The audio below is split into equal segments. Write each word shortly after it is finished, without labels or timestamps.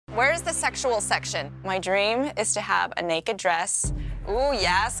Where's the sexual section? My dream is to have a naked dress. Ooh,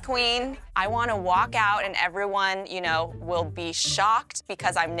 yes, queen. I want to walk out and everyone, you know, will be shocked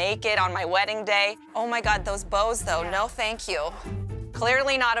because I'm naked on my wedding day. Oh my God, those bows though, no thank you.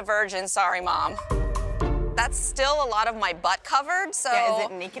 Clearly not a virgin, sorry, Mom. That's still a lot of my butt covered, so... Yeah,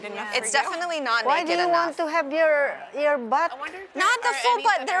 is it naked enough It's definitely not Why naked do you enough. want to have your butt? Not the full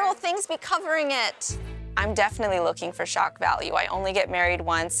butt, there will things be covering it. I'm definitely looking for shock value. I only get married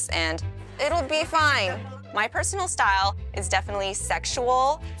once and it'll be fine. My personal style is definitely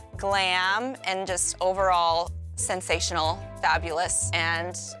sexual, glam, and just overall sensational, fabulous,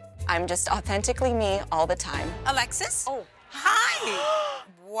 and I'm just authentically me all the time. Alexis? Oh. Hi.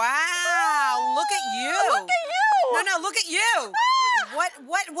 Wow, look at you. Look at you. No, look at you.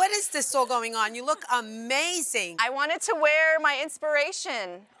 What is this all going on? You look amazing. I wanted to wear my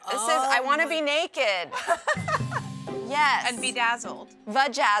inspiration. This is, I want to be naked. Yes. And bedazzled.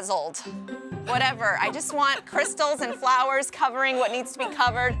 Vajazzled. Whatever. I just want crystals and flowers covering what needs to be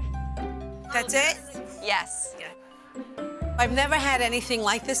covered. That's it? Yes. I've never had anything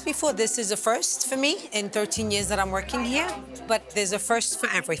like this before. This is a first for me in 13 years that I'm working here, but there's a first for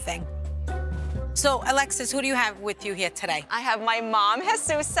everything. So, Alexis, who do you have with you here today? I have my mom,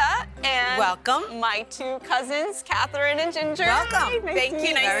 Jesusa, and welcome. My two cousins, Catherine and Ginger. Welcome. Hi, nice Thank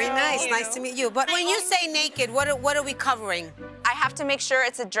you. Very nice. Nice to meet you. But when you say naked, what are we covering? I have to make sure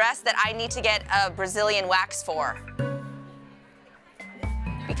it's a dress that I need to get a Brazilian wax for.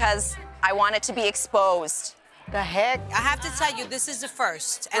 Because I want it to be exposed. The heck? I have to tell you, this is the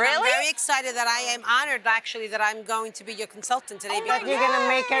first. And Really? I'm very excited that I am honored, actually, that I'm going to be your consultant today. That you're gonna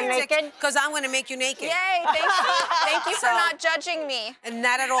make her naked? Because I'm gonna make you naked. Yay, thank you. Thank you for So- not judging me. And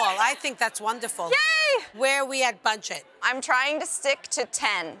not at all. I think that's wonderful. Yay! Where are we at budget? I'm trying to stick to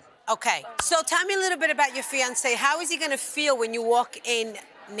 10. Okay. So tell me a little bit about your fiancé. How is he gonna feel when you walk in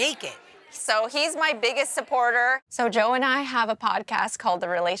naked? So he's my biggest supporter. So Joe and I have a podcast called The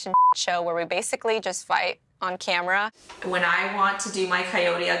Relationship Show where we basically just fight on camera. When I want to do my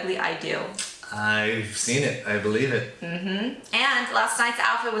coyote ugly, I do. I've seen it. I believe it. And last night's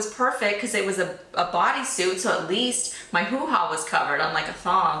outfit was perfect because it was a bodysuit, so at least my hoo-ha was covered, unlike a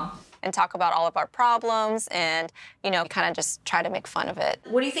thong. And talk about all of our problems and, you know, kind of just try to make fun of it.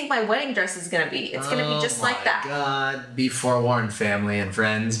 What do you think my wedding dress is gonna be? It's gonna be just like that. Oh my God, be forewarned, family and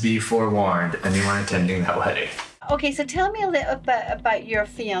friends, be forewarned. Anyone attending that wedding. Okay, so tell me a little bit about your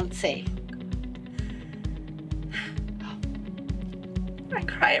fiancé. I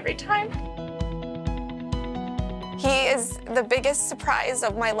cry every time. He is the biggest surprise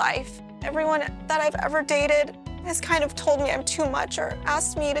of my life. Everyone that I've ever dated has kind of told me I'm too much or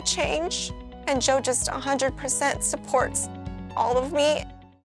asked me to change. And Joe just 100% supports all of me.